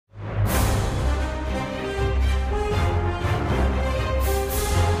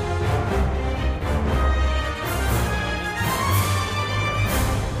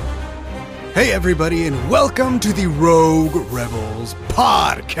Hey everybody, and welcome to the Rogue Rebels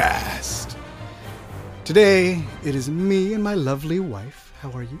podcast. Today, it is me and my lovely wife.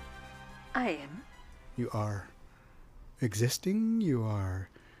 How are you? I am. You are existing, you are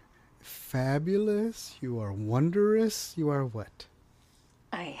fabulous, you are wondrous, you are what?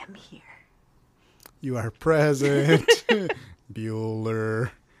 I am here. You are present. Bueller.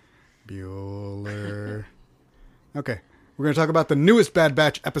 Okay. We're going to talk about the newest Bad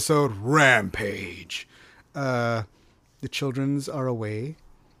Batch episode, Rampage. The children's are away,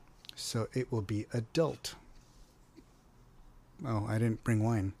 so it will be adult. Oh, I didn't bring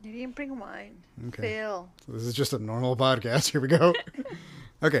wine. You didn't bring wine. Okay. Phil. So this is just a normal podcast. Here we go.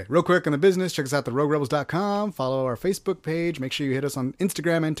 Okay, real quick on the business, check us out at theroguerebels.com. Follow our Facebook page. Make sure you hit us on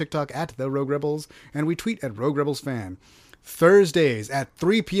Instagram and TikTok at The Rogue Rebels. And we tweet at Rogue Rebels Fan. Thursdays at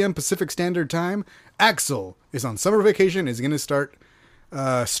 3 p.m. Pacific Standard Time, Axel is on summer vacation. Is going to start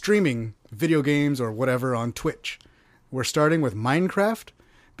streaming video games or whatever on Twitch. We're starting with Minecraft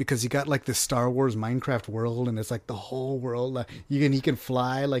because he got like this Star Wars Minecraft world, and it's like the whole world. He can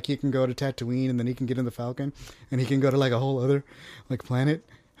fly, like he can go to Tatooine, and then he can get in the Falcon, and he can go to like a whole other like planet.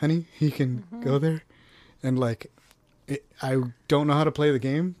 Honey, he can go there, and like. I don't know how to play the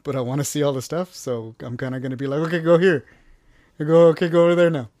game, but I want to see all the stuff, so I'm kind of going to be like, okay, go here. Go over there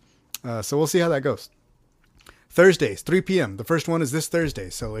now. So we'll see how that goes. Thursdays, 3 p.m. The first one is this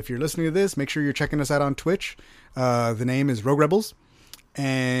Thursday. So if you're listening to this, make sure you're checking us out on Twitch. The name is Rogue Rebels.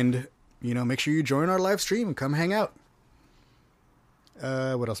 And, make sure you join our live stream and come hang out.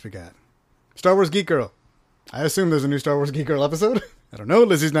 What else we got? Star Wars Geek Girl. I assume there's a new Star Wars Geek Girl episode. I don't know.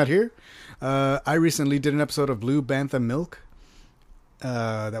 Lizzie's not here. I recently did an episode of Blue Bantha Milk.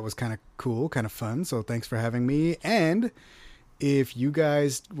 That was kind of cool, kind of fun. So thanks for having me. And if you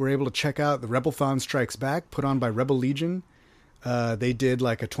guys were able to check out the Rebelthon Strikes Back put on by Rebel Legion, they did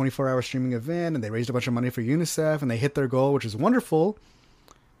like a 24-hour streaming event, and they raised a bunch of money for UNICEF, and they hit their goal, which is wonderful.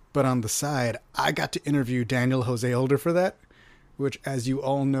 But on the side, I got to interview Daniel Jose Older for that, which, as you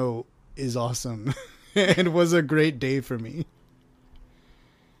all know, is awesome and was a great day for me.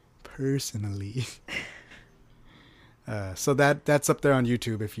 Personally. So that's up there on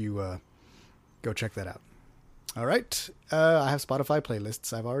YouTube if you go check that out. All right. I have Spotify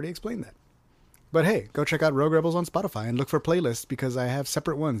playlists. I've already explained that. But hey, go check out Rogue Rebels on Spotify and look for playlists because I have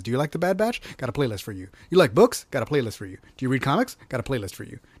separate ones. Do you like The Bad Batch? Got a playlist for you. You like books? Got a playlist for you. Do you read comics? Got a playlist for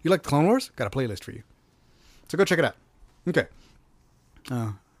you. You like Clone Wars? Got a playlist for you. So go check it out. Okay.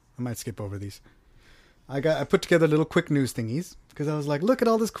 I might skip over these. I put together little quick news thingies because I was like, look at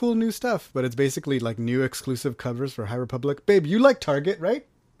all this cool new stuff. But it's basically like new exclusive covers for High Republic. Babe, you like Target, right?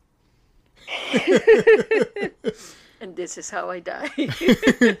 And this is how I die.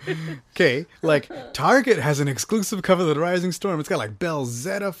 Okay, like Target has an exclusive cover of the Rising Storm. It's got like Bell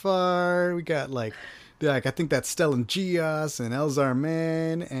Zettifar. We got like I think that's Stellan Gios and Elzar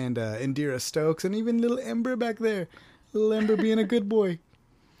Mann and Indira Stokes and even little Ember back there. Little Ember being a good boy.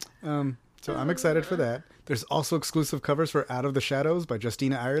 So I'm excited for that. There's also exclusive covers for Out of the Shadows by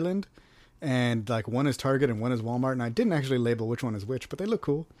Justina Ireland. And like one is Target and one is Walmart. And I didn't actually label which one is which, but they look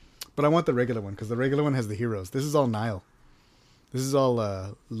cool. But I want the regular one because the regular one has the heroes. This is all Nile. This is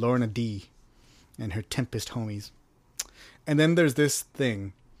all Lorna D and her Tempest homies. And then there's this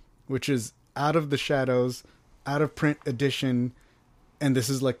thing, which is Out of the Shadows, out of print edition. And this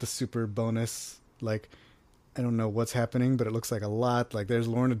is like the super bonus. Like, I don't know what's happening, but it looks like a lot. Like there's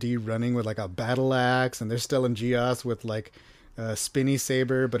Lorna D running with like a battle axe. And there's Stellan Gios with like a spinny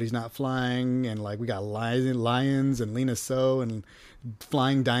saber, but he's not flying. And like we got lions and Lena So and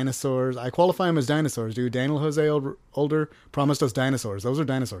flying dinosaurs. I qualify them as dinosaurs, dude. Daniel Jose Older promised us dinosaurs. Those are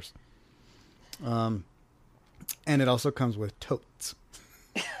dinosaurs. And it also comes with totes.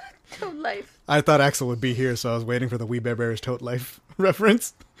 Tote life. I thought Axel would be here, so I was waiting for the We Bear Bears tote life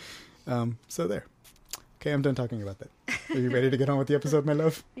reference. So there. Okay, I'm done talking about that. Are you ready to get on with the episode, my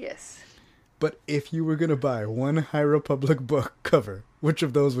love? Yes. But if you were going to buy one High Republic book cover, which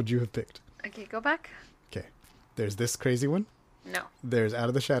of those would you have picked? Okay, go back. Okay. There's this crazy one. No. There's Out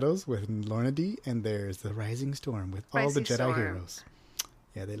of the Shadows with Lorna D, and there's The Rising Storm with all the Jedi heroes.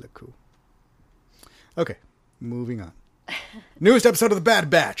 Yeah, they look cool. Okay, moving on. Newest episode of The Bad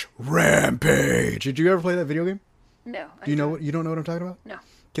Batch, Rampage. Did you ever play that video game? No. You don't know what I'm talking about? No.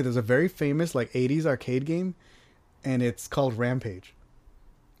 Okay, there's a very famous like 80s arcade game, and it's called Rampage.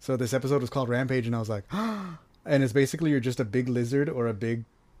 So this episode was called Rampage, and I was like, and it's basically you're just a big lizard or a big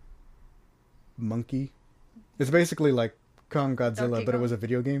monkey. It's basically like Kong Godzilla, but it was a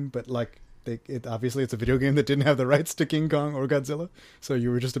video game. But like, obviously it's a video game that didn't have the rights to King Kong or Godzilla. So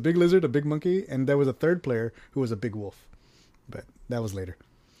you were just a big lizard, a big monkey, and there was a third player who was a big wolf. But that was later.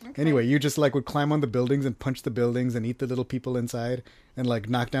 Anyway, you just like would climb on the buildings and punch the buildings and eat the little people inside and like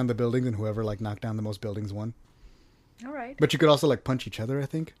knock down the buildings, and whoever like knocked down the most buildings won. All right. But you could also like punch each other, I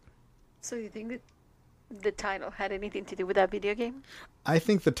think. So you think that the title had anything to do with that video game? I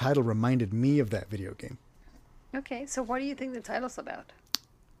think the title reminded me of that video game. Okay, so what do you think the title's about?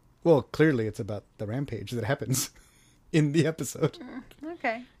 Well, clearly it's about the rampage that happens in the episode.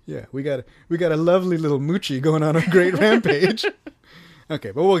 Okay. Yeah, we got a lovely little moochie going on a great rampage.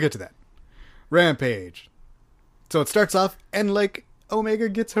 Okay, but we'll get to that. Rampage. So it starts off and like Omega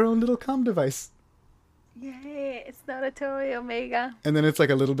gets her own little comm device. Yay, it's not a toy, Omega. And then it's like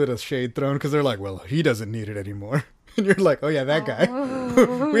a little bit of shade thrown because they're like, well, he doesn't need it anymore. And you're like, oh yeah, that guy.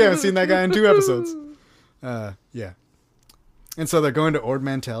 We haven't seen that guy in 2 episodes. Yeah. And so they're going to Ord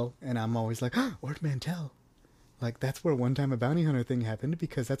Mantell, and I'm always like, oh, Ord Mantell. Like, that's where one time a bounty hunter thing happened,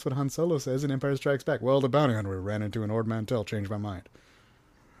 because that's what Han Solo says in Empire Strikes Back. Well, the bounty hunter ran into an Ord Mantell, changed my mind.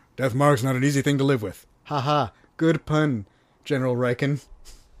 Death Mark's not an easy thing to live with. Ha ha. Good pun, General Riken.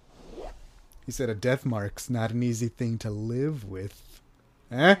 He said a death mark's not an easy thing to live with.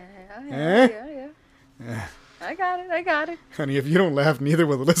 Eh? Yeah. I got it. Honey, if you don't laugh, neither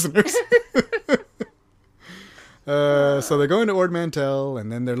will the listeners. So they're going to Ord Mantell,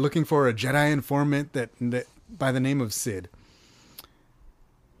 and then they're looking for a Jedi informant that by the name of Sid.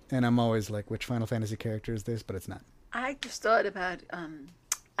 And I'm always like, which Final Fantasy character is this? But it's not. I just thought about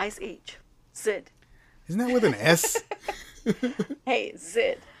Ice Age. Sid. Isn't that with an S? Hey,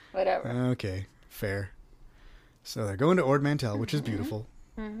 Sid. Whatever. Okay, fair. So they're going to Ord Mantell, which is beautiful.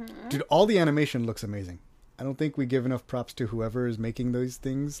 Dude, all the animation looks amazing. I don't think we give enough props to whoever is making those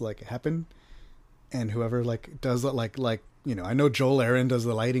things like happen, and whoever like does like you know, I know Joel Aaron does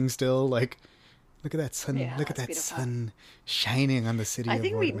the lighting still. Like, look at that sun! Yeah, look at that beautiful. Sun shining on the city. I of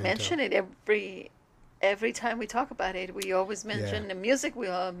think Ord we Mantell. mention it every time we talk about it. We always mention the music. We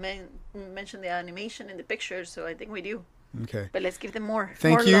all mention the animation and the pictures. So I think we do. Okay. But let's give them more.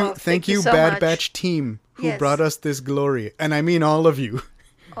 Thank more you, love. thank you, so Bad much. Batch team who Yes. brought us this glory, and I mean all of you.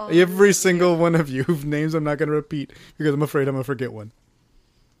 All Every of single one of you whose names I'm not going to repeat because I'm afraid I'm going to forget one.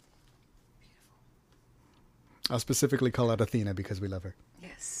 I'll specifically call out Athena because we love her.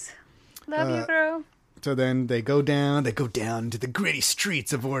 Yes. Love you, girl. So then they go down to the gritty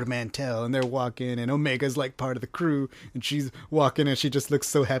streets of Ord Mantell, and they're walking, and Omega's like part of the crew, and she's walking, and she just looks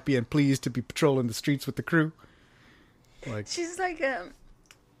so happy and pleased to be patrolling the streets with the crew. Like, She's like a.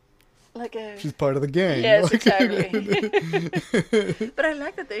 she's part of the gang. Yes, Like- exactly. But I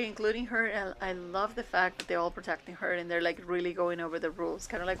like that they're including her, and I love the fact that they're all protecting her, and they're like really going over the rules.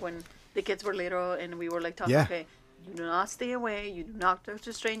 Kind of like when the kids were little, and we were like talking, Yeah. okay, you do not stay away, you do not talk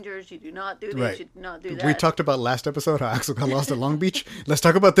to strangers, you do not do this, Right. you do not do that. We talked about last episode how Axel got lost at Long Beach. Let's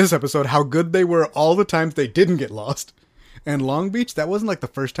talk about this episode, how good they were all the times they didn't get lost. And Long Beach, that wasn't like the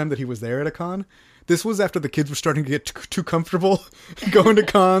first time that he was there at a con. This was after the kids were starting to get too comfortable going to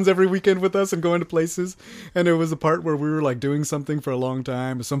cons every weekend with us and going to places. And it was a part where we were like doing something for a long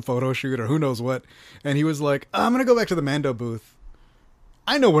time, some photo shoot or who knows what. And he was like, I'm going to go back to the Mando booth.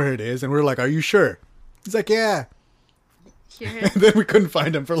 I know where it is. And we were like, are you sure? He's like, yeah. Here. And then we couldn't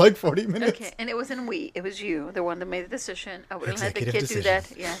find him for like 40 minutes. Okay, and it wasn't we, it was you, the one that made the decision. I wouldn't let the Executive kid do that.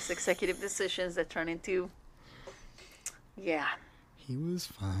 decisions. Yes, executive decisions that turn into. Yeah, He was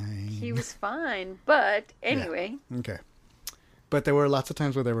fine. he was fine, but anyway. Okay. But there were lots of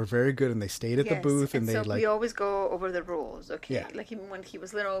times where they were very good and they stayed at the Yes, booth and they so like, we always go over the rules. Okay, Yeah. like even when he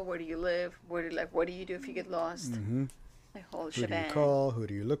was little, where do you live? What do you do if you get lost? Mhm. The whole who do shebang. you call? Who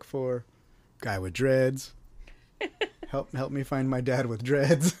do you look for? Guy with dreads. Help me find my dad with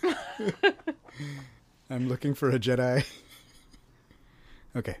dreads. I'm looking for a Jedi.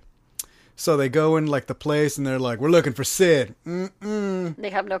 Okay. So they go in like the place and they're like, we're looking for Sid. Mm-mm. They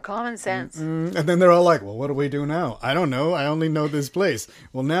have no common sense. And then they're all like, well, what do we do now? I don't know. I only know this place.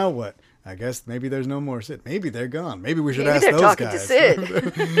 Well, now what? I guess maybe there's no more Sid. Maybe they're gone. Maybe we should Maybe ask they're those talking guys. to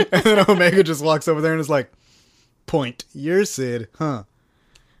Sid. And then Omega just walks over there and is like, point. You're Sid, huh?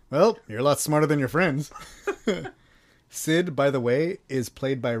 Well, you're a lot smarter than your friends. Sid, by the way, is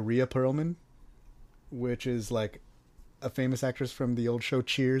played by Rhea Perlman, which is like a famous actress from the old show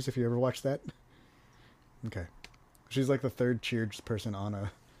Cheers, if you ever watched that. Okay. She's like the third Cheers person on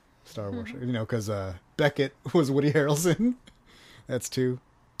a Star Wars show. You know, because Beckett was Woody Harrelson. That's two.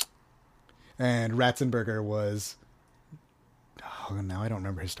 And Ratzenberger was... Oh, now I don't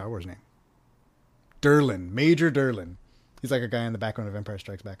remember his Star Wars name. Durlin. Major Durlin. He's like a guy in the background of Empire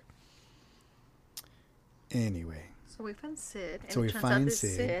Strikes Back. Anyway. So we find Sid, and So it we turns find out that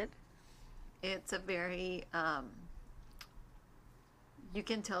Sid. it's a very you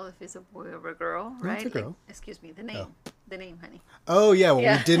can tell if it's a boy or a girl, No, right? it's a girl. Excuse me, the name. the name, honey. Oh, yeah. Well,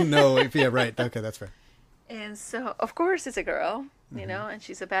 Yeah. we didn't know if... Yeah, right. Okay, that's fair. And so, of course, it's a girl, you know, and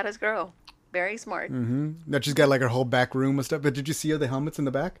she's a badass girl. Very smart. Mm-hmm. That she's got like her whole back room with stuff. But did you see the helmets in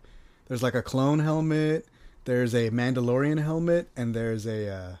the back? There's like a clone helmet. There's a Mandalorian helmet. And there's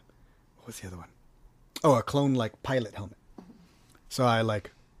a... what was the other one? Oh, a clone like pilot helmet. So I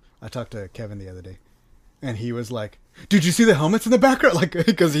talked to Kevin the other day. And he was like, did you see the helmets in the background? Like,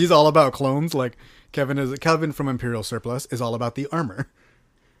 because he's all about clones. Like, Kevin from Imperial Surplus is all about the armor.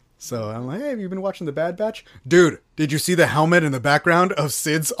 So I'm like, hey, have you been watching The Bad Batch? Dude, did you see the helmet in the background of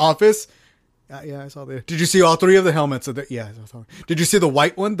Sid's office? Yeah, I saw the... Did you see all three of the helmets? Yeah, I saw. Did you see the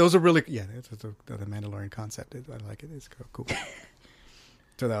white one? Those are really... Yeah, that's the Mandalorian concept. I like it. It's cool.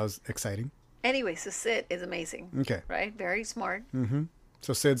 So that was exciting. Anyway, so Sid is amazing. Okay. Right? Very smart. Mm-hmm.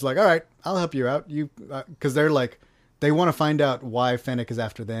 So Sid's like, all right, I'll help you out. Because they're like... They want to find out why Fennec is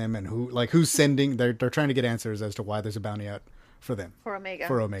after them and who's sending... They're trying to get answers as to why there's a bounty out for them. For Omega.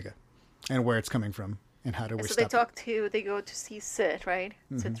 For Omega. And where it's coming from. And how do we stop it. They go to see Sid, right?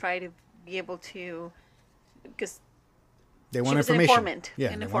 To try to be able to... Because they want she was an information. informant.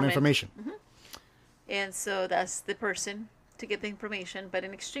 Yeah, they want information. Mm-hmm. And so that's the person to get the information. But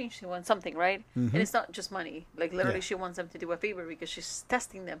in exchange, she wants something, right? Mm-hmm. And it's not just money. Like, literally, Yeah. she wants them to do a favor because she's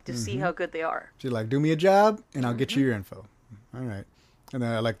testing them to see how good they are. She's like, do me a job and I'll get you your info. All right. And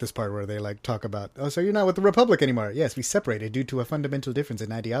then I like this part where they like talk about, oh, so you're not with the Republic anymore. Yes, we separated due to a fundamental difference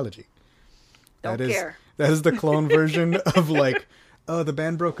in ideology. Don't care. That is the clone version of like, oh, the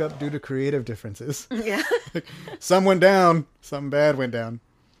band broke up due to creative differences. Yeah. Some went down. Something bad went down.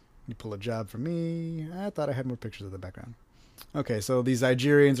 You pull a job for me. I thought I had more pictures of the background. Okay, so these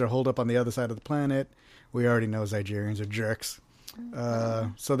Zygerians are holed up on the other side of the planet. We already know Zygerians are jerks.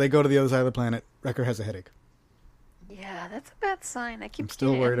 So they go to the other side of the planet. Wrecker has a headache. Yeah, that's a bad sign. I'm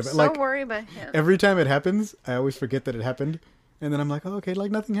still worried about- so like, worried about him. Every time it happens, I always forget that it happened. And then I'm like, oh, okay,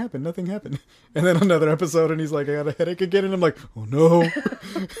 like nothing happened. And then another episode and he's like, I got a headache again. And I'm like, oh no.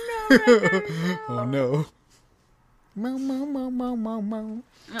 Oh no. Mow, mow, mow, mow, mow, mow.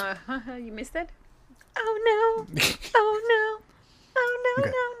 You missed it? Oh no. Oh no. Oh no,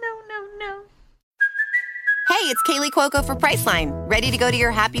 Okay. no. Hey, it's Kaylee Cuoco for Priceline. Ready to go to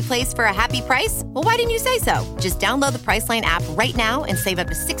your happy place for a happy price? Well, why didn't you say so? Just download the Priceline app right now and save up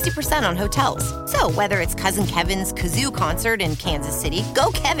to 60% on hotels. So whether it's Cousin Kevin's Kazoo concert in Kansas City,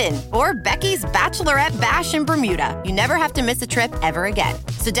 go Kevin, or Becky's Bachelorette Bash in Bermuda, you never have to miss a trip ever again.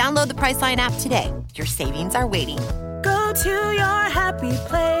 So download the Priceline app today. Your savings are waiting. Go to your happy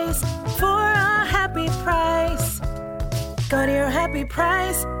place for a happy price. Go to your happy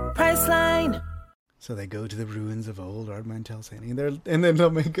price, Priceline. So they go to the ruins of old Ard Mantell Sandy, and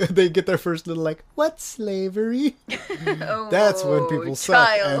then they get their first little like, what's slavery? That's when people suck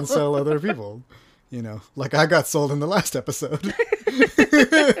and sell other people. You know, like I got sold in the last episode.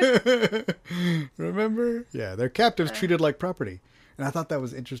 Remember? Yeah, they're captives treated like property. And I thought that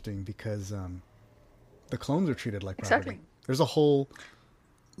was interesting because the clones are treated like property. Exactly. There's a whole,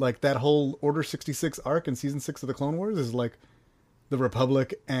 like that whole Order 66 arc in season 6 of the Clone Wars is like the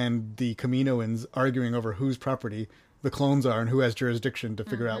Republic and the Kaminoans arguing over whose property the clones are and who has jurisdiction to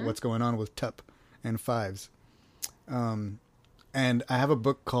figure out what's going on with Tup and Fives. And I have a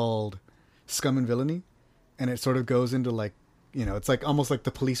book called Scum and Villainy, and it sort of goes into like, you know, it's like almost like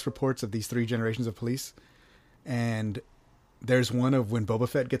the police reports of these 3 generations of police. And there's one of when Boba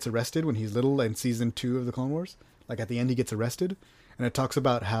Fett gets arrested when he's little in season 2 of the Clone Wars. Like at the end he gets arrested, and it talks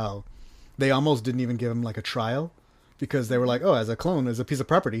about how they almost didn't even give him like a trial because they were like, oh, as a clone, as a piece of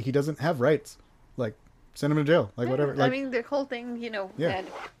property, he doesn't have rights. Like, send him to jail. Like, whatever. Like, I mean, the whole thing, you know, that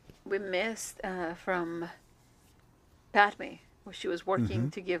we missed from Padme, where she was working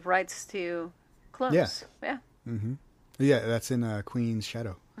to give rights to clones. Yeah. Yeah. yeah, that's in Queen's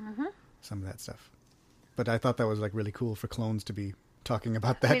Shadow. Some of that stuff. But I thought that was like really cool for clones to be talking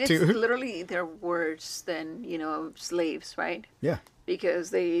about that I mean, too. it's literally they're worse than, you know, slaves, right? Yeah.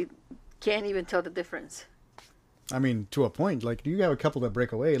 Because they can't even tell the difference. I mean, to a point. Like, you have a couple that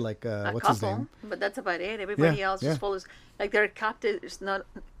break away, like, what's his name? But that's about it. Everybody else yeah. just follows. Like, they're captive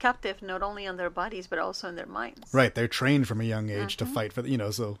not only on their bodies, but also in their minds. Right, they're trained from a young age to fight for, you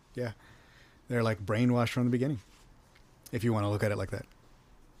know, so, yeah. They're, like, brainwashed from the beginning, if you want to look at it like that.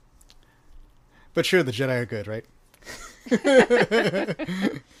 But sure, the Jedi are good, right?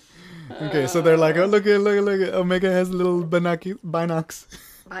 Okay, so they're like, oh, look at Omega has a little binocs.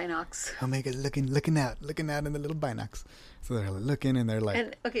 Binocs. Omega's looking out in the little binocs. So they're looking, and they're like...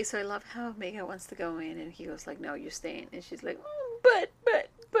 And, okay, so I love how Omega wants to go in, and he goes like, no, you're staying. And she's like, but,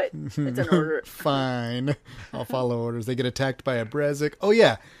 it's an order. Fine. I'll follow orders. They get attacked by a Brezzik. Oh,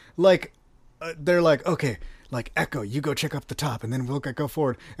 yeah. Like, they're like, okay, like Echo, you go check up the top, and then we'll go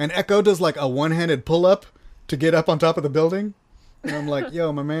forward. And Echo does like a one-handed pull-up to get up on top of the building. And I'm like,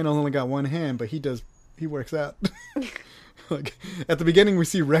 yo, my man only got one hand, but he works out. Like at the beginning, we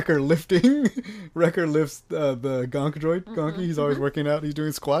see Wrecker lifting. Wrecker lifts the Gonk droid. Gonky, he's always working out. He's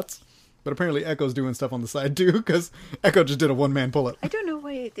doing squats. But apparently Echo's doing stuff on the side too, because Echo just did a one-man pull-up. I don't know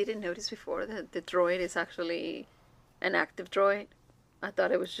why I didn't notice before that the droid is actually an active droid. I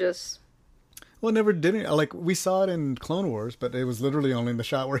thought it was just... Well, never did it. Like, we saw it in Clone Wars, but it was literally only in the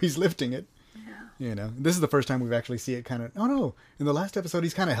shot where he's lifting it. Yeah. You know, this is the first time we've actually see it kind of... Oh, no. In the last episode,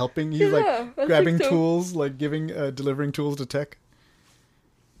 he's kind of helping. He's, like, grabbing tools, like, delivering tools to Tech.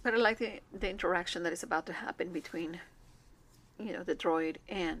 But I like the interaction that is about to happen between, the droid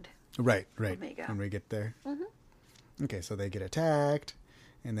and Right. Omega. When we get there. Mm-hmm. Okay, so they get attacked.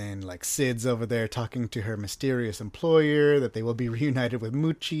 And then, like, Sid's over there talking to her mysterious employer that they will be reunited with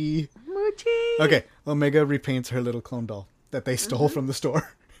Muchi. Muchi! Okay, Omega repaints her little clone doll that they stole from the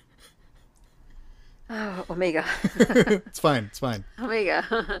store. Oh, Omega. It's fine.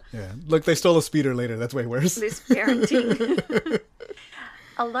 Omega. Yeah. Look, they stole a speeder later. That's way worse. This parenting.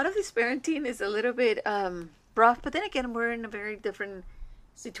 A lot of this parenting is a little bit rough, but then again, we're in a very different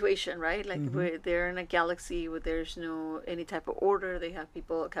situation, right? Like they're in a galaxy where there's no any type of order. They have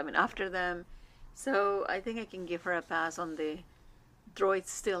people coming after them. So I think I can give her a pass on the droid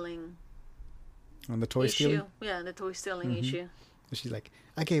stealing On the toy issue. stealing? Yeah, the toy stealing issue. She's like,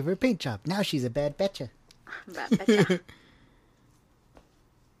 I gave her a paint job. Now she's a bad betcha. Bad betcha.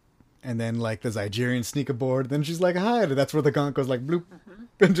 And then, like, the Zygerians sneak aboard. Then she's like, hi. And that's where the Gonk goes, like, bloop.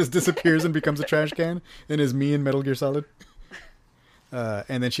 And just disappears and becomes a trash can. And is me in Metal Gear Solid.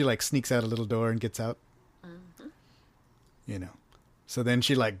 And then she, like, sneaks out a little door and gets out. You know. So then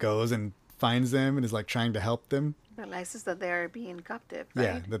she, like, goes and finds them and is, like, trying to help them. Realizes that they're being captive, right?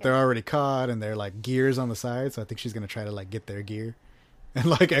 Yeah, that they're already caught and they're, like, gears on the side. So I think she's going to try to, like, get their gear. And,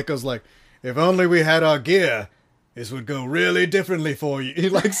 like, Echo's like, if only we had our gear, this would go really differently for you.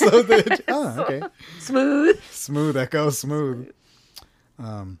 Like, so that... Oh, okay. Smooth. Smooth, Echo, smooth.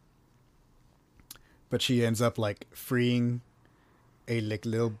 But she ends up, like, freeing a, like,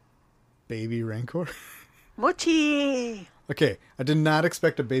 little baby Rancor. Mochi. Okay, I did not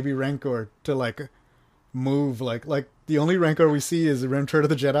expect a baby Rancor to, like, move. Like the only Rancor we see is Return of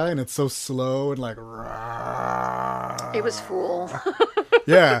the Jedi, and it's so slow and, like... It was full.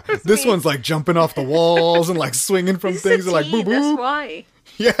 Yeah, this one's, like, jumping off the walls and, like, swinging from things and, like, boo-boo. That's why.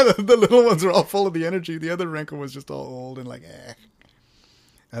 Yeah, the little ones are all full of the energy. The other Rancor was just all old and, like, eh.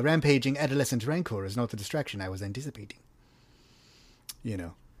 A rampaging adolescent Rancor is not the distraction I was anticipating. You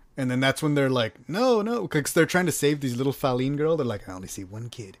know. And then that's when they're like, no, because they're trying to save these little Faline girl. They're like, I only see one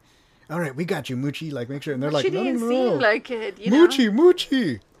kid. All right, we got you, Muchi. Like, make sure. And they're like, she no, didn't no. seem like it, you know.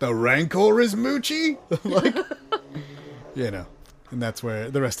 Muchi. The Rancor is Muchi. Like, you know. And that's where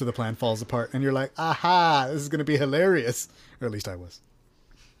the rest of the plan falls apart. And you're like, aha, this is going to be hilarious. Or at least I was.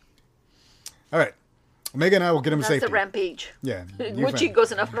 All right. Omega and I will get him That's safety. the rampage. Yeah. Mochi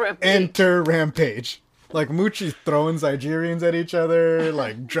goes enough rampage. Enter rampage. Like, Muchi's throwing Zygerians at each other.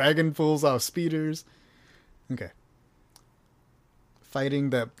 Like, dragon fools off speeders. Okay.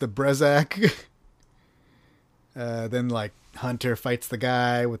 Fighting the Brezak. Then, like, Hunter fights the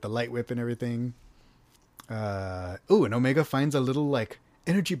guy with the light whip and everything. And Omega finds a little, like,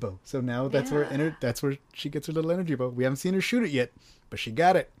 energy bow. So now that's where she gets her little energy bow. We haven't seen her shoot it yet, but she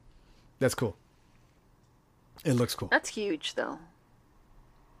got it. That's cool. It looks cool. That's huge, though.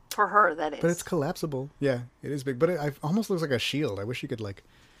 For her, that is. But it's collapsible. Yeah, it is big. But it almost looks like a shield. I wish you could, like,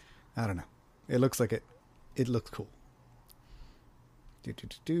 I don't know. It looks like it. It looks cool.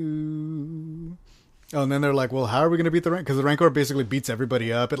 Oh, and then they're like, well, how are we going to beat the Rancor? Because the Rancor basically beats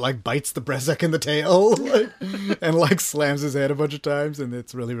everybody up. It, like, bites the Brezak in the tail. And, like, slams his head a bunch of times. And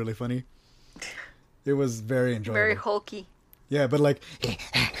it's really, really funny. It was very enjoyable. Very hulky. Yeah, but, like,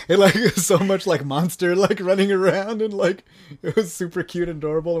 it, like, so much, like, monster, like, running around. And, like, it was super cute and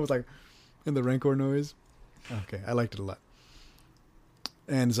adorable. It was, like, and the Rancor noise. Okay, I liked it a lot.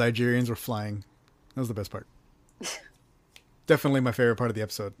 And Zygerians were flying. That was the best part. Definitely my favorite part of the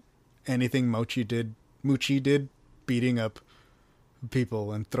episode. Anything Muchi did, beating up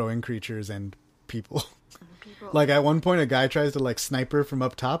people and throwing creatures and people. Like, at one point, a guy tries to, like, snipe her from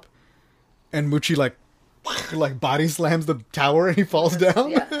up top, and Muchi, like body slams the tower and he falls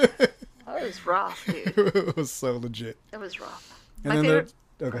down. Yeah. That was rough, dude. It was so legit. It was rough. And My then favorite...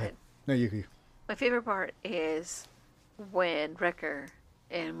 go ahead. No, you. My favorite part is when Wrecker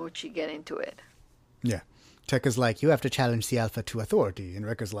and Muchi get into it. Yeah. Tech is like, you have to challenge the Alpha to authority. And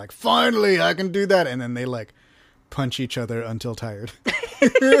Wrecker's like, finally, I can do that. And then they, like, punch each other until tired.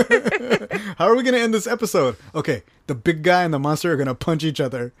 How are we going to end this episode? Okay, the big guy and the monster are going to punch each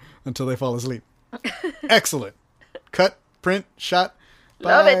other until they fall asleep. Excellent. Cut, print, shot.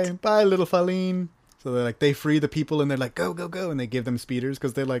 Love Bye, it. bye, little Faline. So they're like, they free the people and they're like, go, go, go. And they give them speeders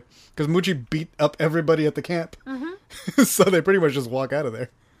because they're like, because Muchi beat up everybody at the camp. So they pretty much just walk out of there.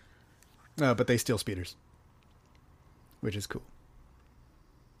 But they steal speeders, which is cool.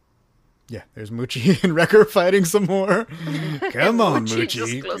 Yeah, there's Muchi and Wrecker fighting some more. Come on, Muchi Muchi.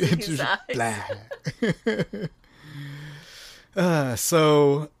 just closing his eyes.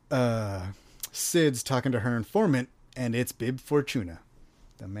 So Sid's talking to her informant, and it's Bib Fortuna,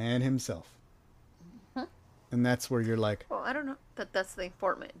 the man himself. And that's where you're like, Well, I don't know that that's the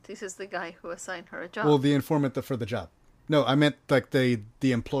informant. This is the guy who assigned her a job. well, the informant for the job. No, I meant like the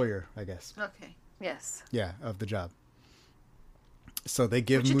employer, I guess. Okay. Yes. Yeah, of the job. So they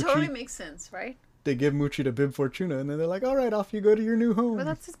give Which Muchi, totally makes sense, right? they give Muchi to Bib Fortuna, and then they're like, all right, off you go to your new home. Well,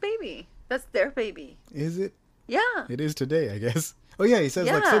 that's his baby. That's their baby. Is it? Yeah. It is today, I guess. Oh yeah, he says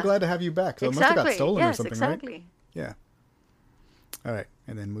like, so Yeah. glad to have you back. So it must have got stolen or something, exactly. right? Yeah. All right,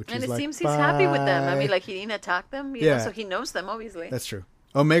 and then Muchi's And it like, see's he's happy with them. I mean, "Bye." like he didn't attack them, you Yeah. know, so he knows them obviously. That's true.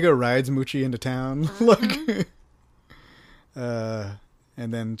 Omega rides Muchi into town. Mm-hmm. Look.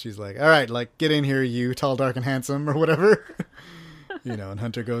 And then she's like, all right, like, get in here, you tall, dark, and handsome, or whatever. You know, and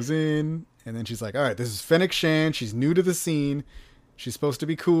Hunter goes in, and then she's like, all right, this is Fennec Shan. She's new to the scene. She's supposed to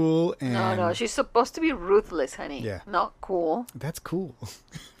be cool, and No, she's supposed to be ruthless, honey. Yeah. Not cool. that's cool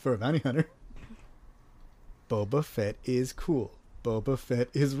for a bounty hunter. Boba Fett is cool. Boba Fett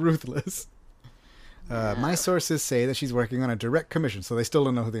is ruthless. My sources say that she's working on a direct commission, so they still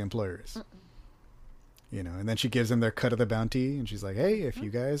don't know who the employer is. You know, and then she gives them their cut of the bounty, and she's like, hey, if you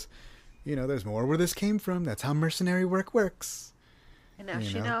guys, you know, there's more where this came from. That's how mercenary work works. And now You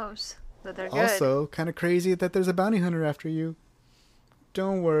she know. knows that they're good. Also, kind of crazy that there's a bounty hunter after you.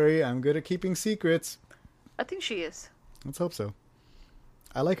 Don't worry, I'm good at keeping secrets. I think she is. Let's hope so.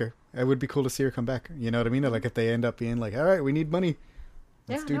 I like her. It would be cool to see her come back. You know what I mean? Like if they end up being like, all right, we need money.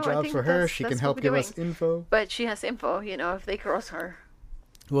 Let's Yeah, do no, I jobs think for her. that's- She that's can what help we're give us doing. info. But she has info, you know, if they cross her.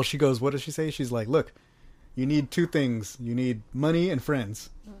 Well, she goes, what does she say? She's like, look, you need two things. You need money and friends.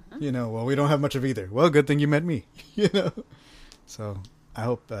 You know, well, we don't have much of either. Well, good thing you met me. You know? So I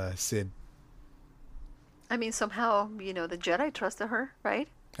hope Sid. I mean, somehow, you know, the Jedi trusted her, right?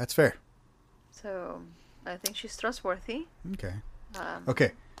 That's fair. So I think she's trustworthy. Okay. Um,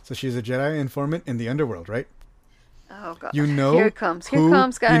 Okay. So she's a Jedi informant in the underworld, right? Oh, God. You know Here it comes. Here who-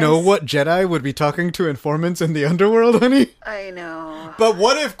 comes, guys. You know what Jedi would be talking to informants in the underworld, honey? I know. But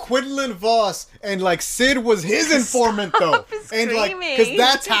what if Quinlan Voss and like Sid was his informant though? Stop And like, screaming. because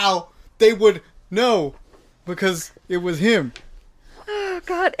that's how they would know, because it was him. Oh,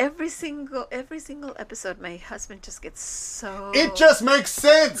 God. Every single episode, my husband just gets so... It just makes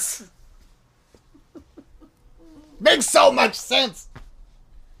sense. Makes so much sense.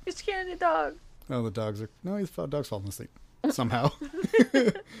 You're scaring the dog. Oh, the dogs are dog's falling asleep somehow.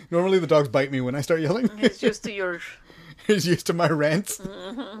 Normally the dogs bite me when I start yelling. He's used to your... He's used to my rants.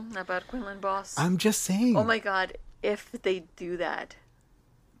 about Quinlan Boss. I'm just saying. Oh, my God. If they do that,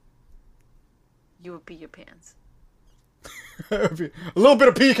 you would pee your pants. A little bit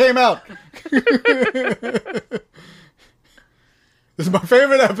of pee came out. This is my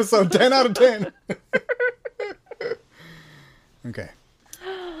favorite episode. 10 out of 10. Okay.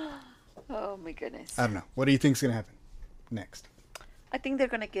 Oh, my goodness. I don't know. What do you think's gonna happen next? I think they're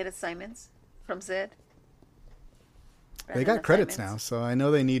going to get assignments from Zed. They got credits now, so I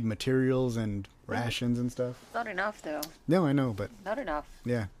know they need materials and rations and stuff. Not enough, though. No, I know, but Not enough.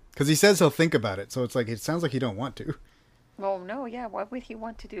 yeah, because he says he'll think about it. So it's like it sounds like he don't want to. Well, no, yeah. Why would he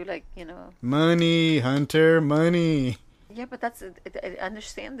want to do, like, you know... Money, Hunter, money. Yeah, but that's... I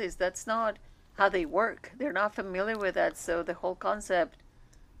understand this. That's not how they work. They're not familiar with that, so the whole concept,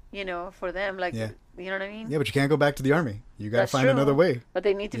 you know, for them, like, Yeah. you know what I mean? Yeah, but you can't go back to the army. You gotta That's find true. another way. But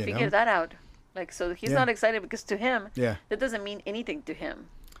they need to you figure know? that out. Like, so he's Yeah. not excited because to him, Yeah. that doesn't mean anything to him.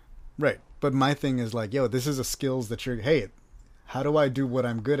 Right. But my thing is like, yo, this is a skills that you're, hey, how do I do what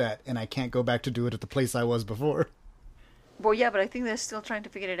I'm good at and I can't go back to do it at the place I was before? Well, yeah, but I think they're still trying to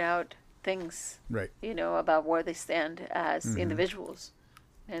figure it out, things, Right. you know, about where they stand as Mm-hmm. individuals.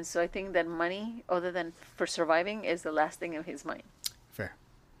 And so I think that money, other than for surviving, is the last thing in his mind. Fair.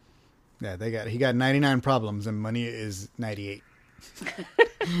 Yeah, he got 99 problems and money is 98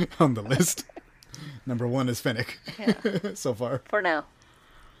 on the list. Number 1 is Fennec so far. For now.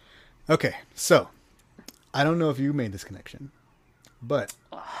 Okay, so I don't know if you made this connection, but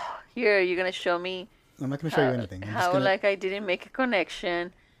Here, you're going to show me I'm not going to show you anything. I'm just how, gonna, like, I didn't make a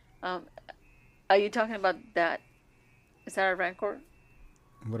connection. Are you talking about that? Is that a Rancor?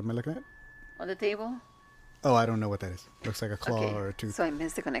 What am I looking at? on the table? Oh, I don't know what that is. Looks like a claw Okay, or a tooth. so I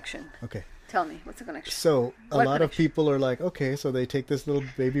missed the connection. Okay. Tell me, what's the connection? So a What lot of connection? people are like, okay, so they take this little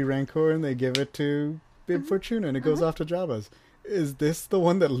baby Rancor and they give it to Bib Fortuna and it goes off to Jabba's. Is this the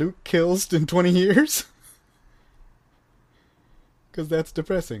one that Luke kills in 20 years? Because that's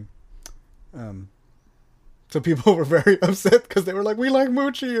depressing. So people were very upset because they were like, we like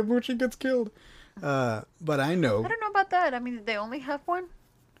Moochie and Moochie gets killed. But I know. I don't know about that. I mean, did they only have one?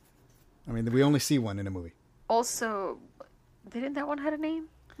 I mean, we only see one in a movie. Also, didn't that one have a name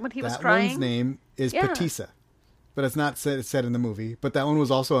when he was That crying? one's name is Yeah. Patissa. But it's not said in the movie. But that one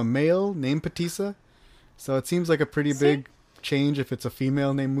was also a male named Patissa. So it seems like a pretty See? big change if it's a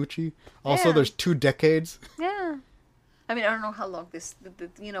female named Moochie. Also, Yeah. there's 2 decades. Yeah. I mean, I don't know how long this,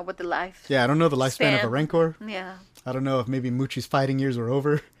 what the life. Yeah, I don't know the lifespan of a Span. Rancor. Yeah. I don't know if maybe Moochie's fighting years were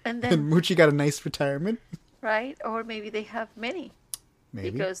over. And then- Moochie got a nice retirement. Right? Or maybe they have many.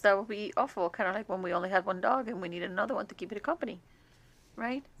 Maybe. Because that would be awful. Kind of like when we only had one dog and we need another one to keep it company.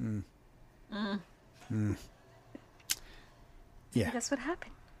 Right? Yeah. That's what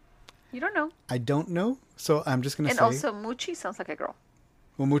happened. You don't know. I don't know. So I'm just going to And say. also, Moochie sounds like a girl.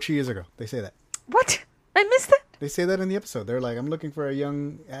 Well, Moochie is a girl. They say that. What? I missed that. They say that in the episode. They're like, I'm looking for a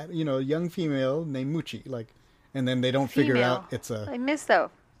young, young female named Moochie. Like, and then they don't figure out it's I a missed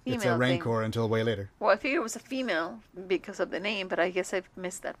that. Female it's a thing. Rancor until way later. Well, I figured it was a female because of the name, but I guess I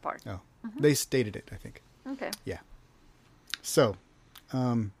missed that part. Oh, they stated it. I think. Okay. Yeah. So,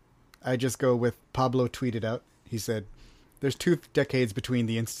 I just go with Pablo tweeted out. He said, "There's 2 decades between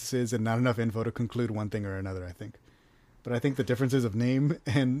the instances and not enough info to conclude one thing or another." I think, but I think the differences of name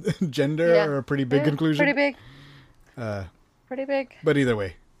and gender are a pretty big conclusion. Pretty big. Pretty big. But either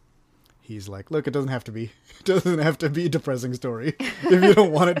way, he's like, "Look, it doesn't have to be. It doesn't have to be a depressing story if you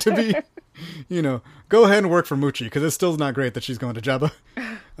don't want it to be. Go ahead and work for Moochie because it's still not great that she's going to Jabba.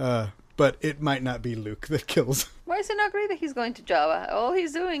 But it might not be Luke that kills." Why is it not great that he's going to Java? All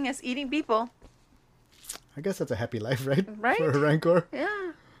he's doing is eating people. I guess that's a happy life, right? Right. For a Rancor.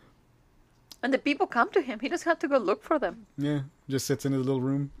 Yeah. And the people come to him. He doesn't have to go look for them. Yeah, just sits in his little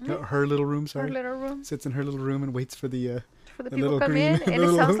room. No, her little room, sorry. Her little room. Sits in her little room and waits for the For the the people little come green- in. the And it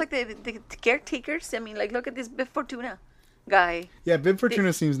little- sounds like the caretakers. I mean, like, look at this Bib Fortuna guy. Yeah, Bib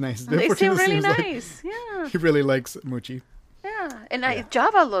Fortuna seems nice. Bib They seem Fortuna really seems like nice. Yeah. he really likes Moochie. Yeah. And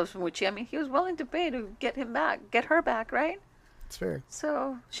Java loves Moochie. I mean, he was willing to pay to get her back, right? It's fair.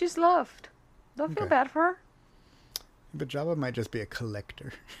 So she's loved. Don't feel Okay. bad for her. But Jabba might just be a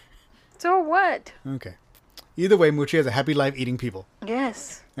collector. So what? Okay. Either way, Moochie has a happy life eating people.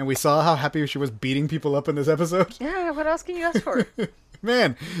 Yes. And we saw how happy she was beating people up in this episode. Yeah, what else can you ask for?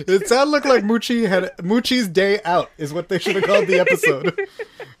 Man, it sounded like Moochie had Moochie's Day Out is what they should have called the episode.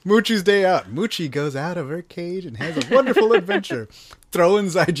 Moochie's Day Out. Moochie goes out of her cage and has a wonderful adventure. Throwing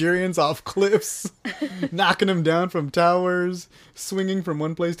Zygerians off cliffs, knocking them down from towers, swinging from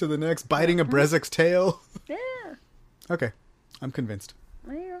one place to the next, biting a Brezik's tail. Yeah. Okay, I'm convinced.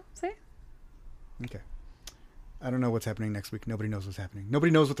 There you go. See? Okay. I don't know what's happening next week. Nobody knows what's happening.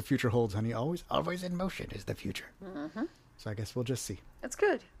 Nobody knows what the future holds, honey. Always in motion is the future. Mm-hmm. So I guess we'll just see. That's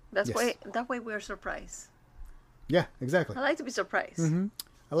good. That's Yes. that way we're surprised. Yeah, exactly. I like to be surprised.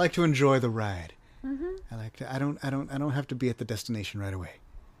 I like to enjoy the ride. I like to. I don't have to be at the destination right away.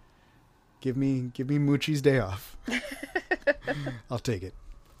 Give me Moochie's day off. I'll take it.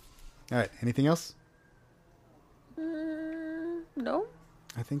 All right. Anything else? No?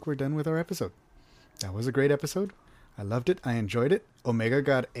 I think we're done with our episode. That was a great episode. I loved it. I enjoyed it. Omega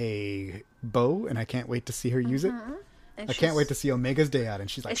got a bow, and I can't wait to see her use it. And I can't wait to see Omega's day out, and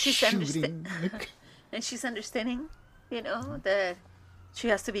she's like and she's shooting. And she's understanding, that she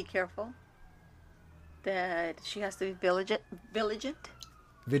has to be careful. That she has to be vigilant.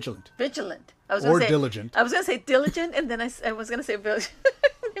 Vigilant. I was Or gonna say, diligent. I was going to say diligent, and then I was going to say vigilant.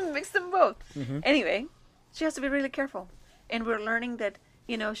 I mixed them both. Anyway, she has to be really careful. And we're learning that,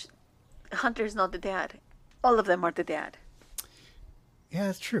 Hunter's not the dad. All of them are the dad. Yeah,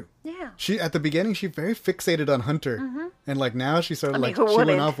 that's true. Yeah. She at the beginning she very fixated on Hunter, and like now she sort I of mean, like who she wouldn't?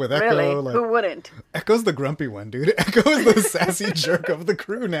 went off with Echo. Really? Like, Who wouldn't? Echo's the grumpy one, dude. Echo is the sassy jerk of the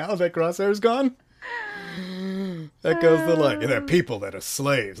crew now that Crosshair's gone. Echo's the like, they're people that are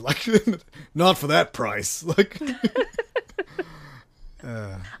slaves. Like, not for that price. Like,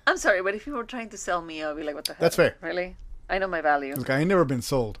 I'm sorry, but if you were trying to sell me, I'll be like, what the hell? That's fair. Really? I know my value. look, I ain't never been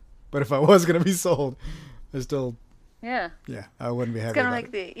sold, but if I was gonna be sold, I still, Yeah. yeah, I wouldn't be happy It's kind of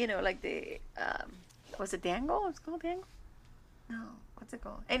about like it. the, was it Dangle? It's called Dangle? No. What's it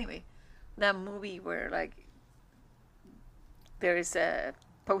called? Anyway, that movie where, like, there is a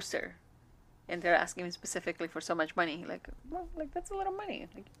poster and they're asking him specifically for so much money. Like, well, like that's a lot of money.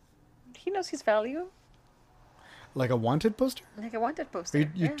 Like, he knows his value. Like a wanted poster? Like a wanted poster.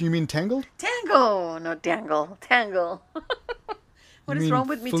 You mean Tangled? Tango, no Dangle, Tangle. What is wrong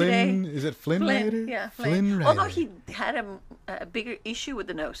with me Flynn, today? Is it Flynn Rider? Yeah, Flynn Rider. Although he had a bigger issue with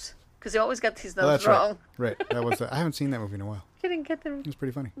the nose, because he always got his nose that's wrong. Right. That was. I haven't seen that movie in a while. He didn't get the It was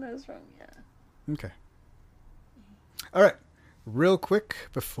pretty funny. nose wrong. Yeah. Okay. All right. Real quick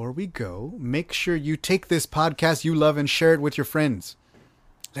before we go, make sure you take this podcast you love and share it with your friends.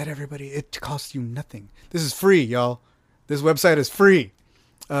 Let everybody. It costs you nothing. This is free, y'all. This website is free.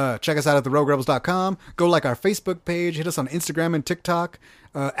 Check us out at theroguerebels.com. Go like our Facebook page. Hit us on Instagram and TikTok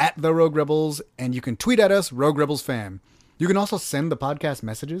at The Rogue Rebels. And you can tweet at us, Rogue Rebels Fam. You can also send the podcast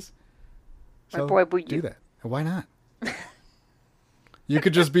messages. So boy, would do you. that. Why not? You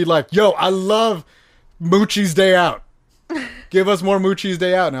could just be like, yo, I love Moochie's Day Out. Give us more Moochie's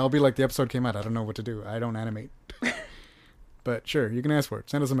Day Out. And I'll be like, the episode came out. I don't know what to do. I don't animate. But sure, you can ask for it.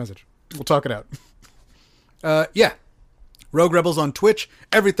 Send us a message. We'll talk it out. Yeah. Rogue Rebels on Twitch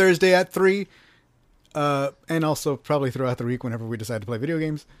every Thursday at 3. And also probably throughout the week whenever we decide to play video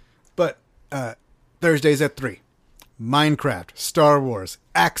games. But Thursdays at 3. Minecraft, Star Wars,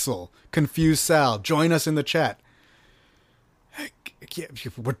 Axel, Confused Sal. Join us in the chat.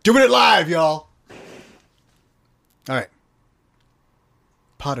 We're doing it live, y'all. All right.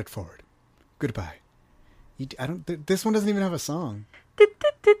 Pot it forward. Goodbye. This one doesn't even have a song. That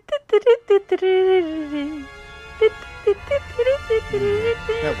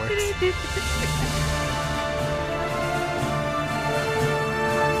works.